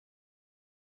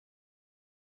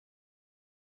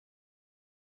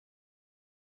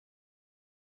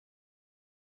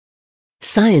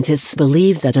Scientists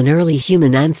believe that an early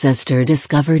human ancestor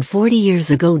discovered 40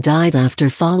 years ago died after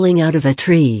falling out of a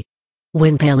tree.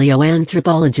 When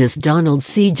paleoanthropologist Donald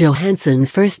C. Johanson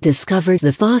first discovered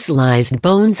the fossilized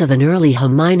bones of an early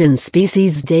hominin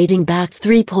species dating back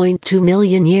 3.2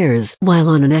 million years while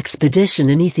on an expedition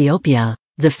in Ethiopia,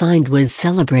 the find was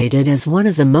celebrated as one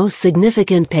of the most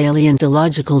significant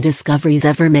paleontological discoveries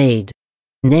ever made.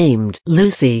 Named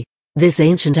Lucy, this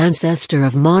ancient ancestor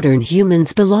of modern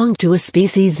humans belonged to a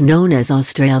species known as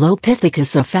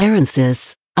Australopithecus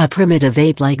afarensis, a primitive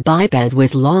ape-like biped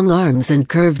with long arms and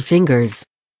curved fingers.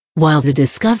 While the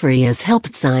discovery has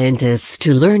helped scientists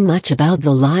to learn much about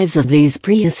the lives of these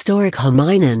prehistoric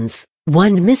hominins,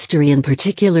 one mystery in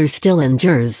particular still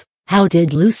endures: how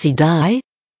did Lucy die?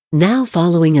 Now,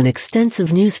 following an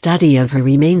extensive new study of her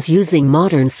remains using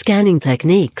modern scanning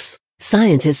techniques,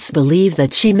 scientists believe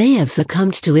that she may have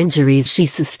succumbed to injuries she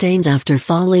sustained after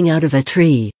falling out of a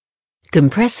tree.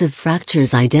 Compressive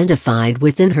fractures identified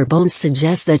within her bones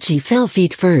suggest that she fell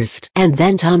feet first and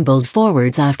then tumbled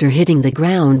forwards after hitting the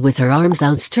ground with her arms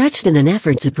outstretched in an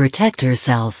effort to protect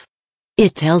herself.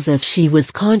 "It tells us she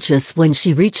was conscious when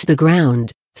she reached the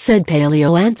ground," said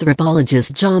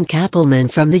paleoanthropologist John Kappelman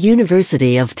from the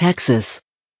University of Texas.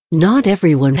 Not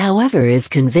everyone, however, is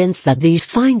convinced that these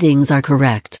findings are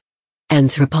correct.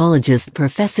 Anthropologist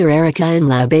Professor Erica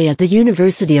Nlabe at the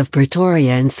University of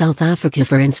Pretoria in South Africa,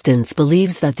 for instance,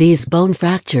 believes that these bone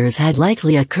fractures had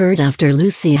likely occurred after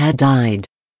Lucy had died.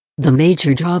 "The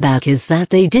major drawback is that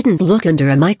they didn't look under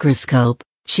a microscope,"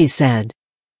 she said.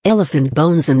 "Elephant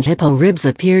bones and hippo ribs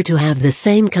appear to have the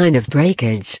same kind of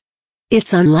breakage.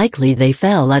 It's unlikely they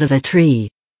fell out of a tree."